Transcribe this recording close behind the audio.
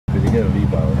get a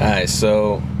V-power. Alright,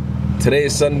 so today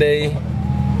is Sunday.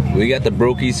 We got the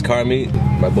Brokies car meet.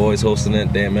 My boy's hosting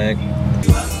it, Dan Mack.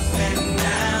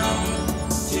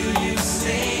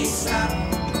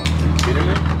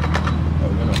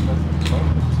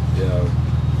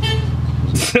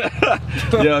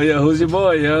 Yo, who's your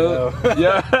boy, yo?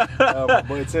 My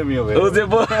boy Timmy over here. Who's your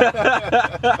boy?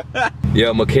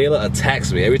 Yo, Michaela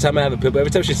attacks me every time I have a pimple.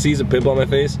 Every time she sees a pimple on my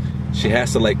face, she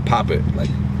has to like pop it. Like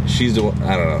she's the one.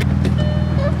 I don't know.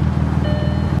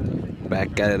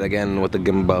 Back at it again with the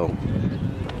gimbal.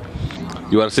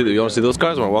 You want to see? You want to see those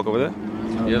cars? Want to walk over there?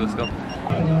 Yeah, let's go.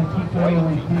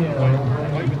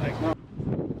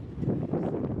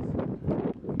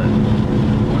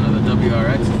 One of the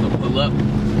WRXs will pull up.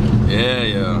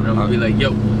 Yeah. And I'll be like,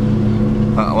 yo.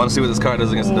 I want to see what this car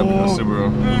does against the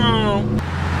Subaru.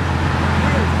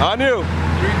 On you.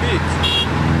 3 beats.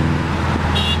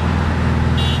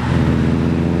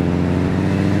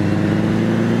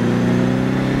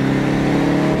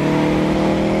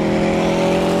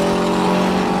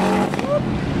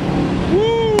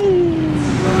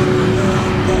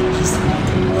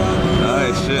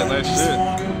 Nice shit.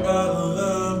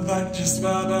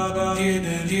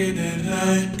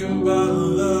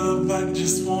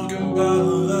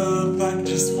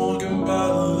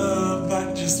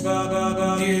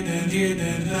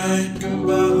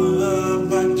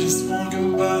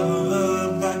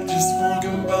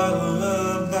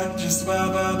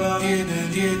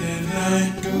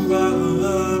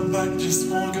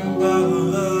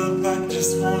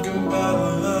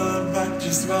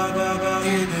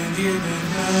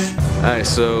 Alright,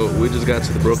 so we just got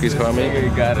to the Brokies car meet.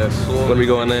 When we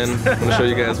going in, I'm gonna show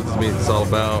you guys what this meet is all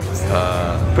about.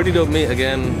 Pretty dope meet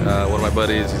again. One of my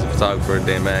buddies, he's a photographer,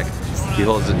 Dan Mack. He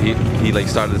holds it. He like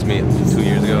started this meet 2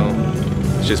 years ago.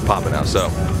 It's just popping out. So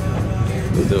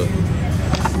let's do it.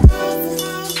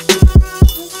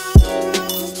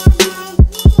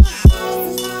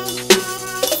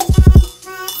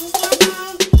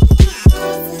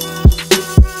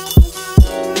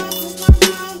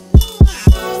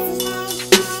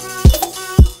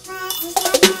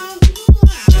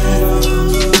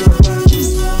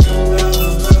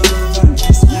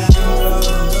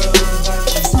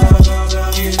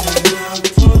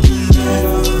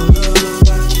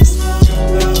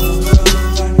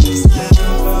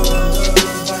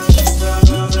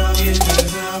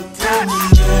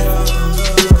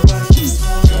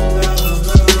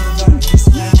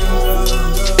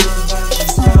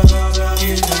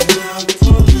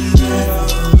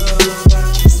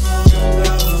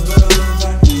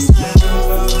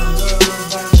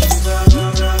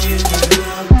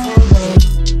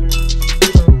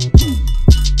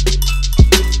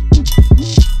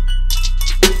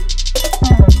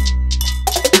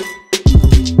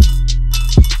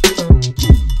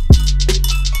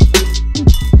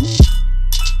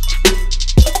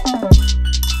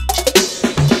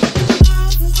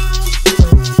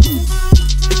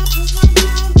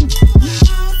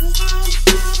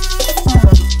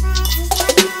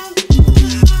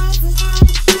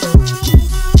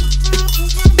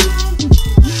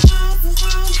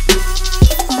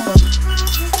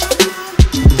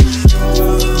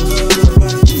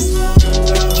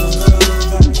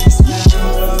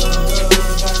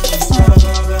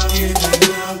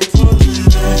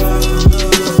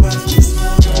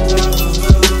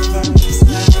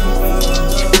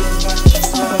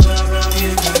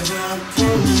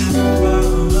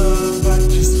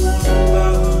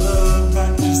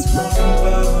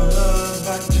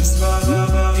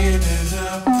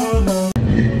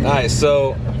 Alright,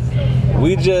 so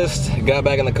we just got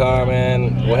back in the car,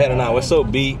 man. We're heading out. We're so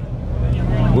beat.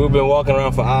 We've been walking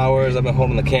around for hours. I've been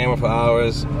holding the camera for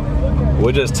hours.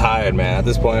 We're just tired, man. At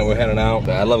this point, we're heading out.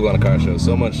 I love going to car shows.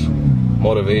 So much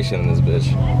motivation in this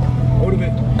bitch.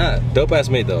 Dope ass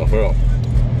meet though, for real.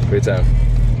 Great time.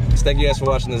 So thank you guys for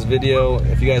watching this video.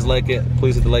 If you guys like it,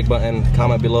 please hit the like button.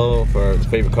 Comment below for your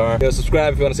favorite car.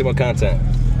 Subscribe if you want to see more content.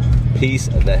 Peace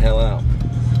the hell out.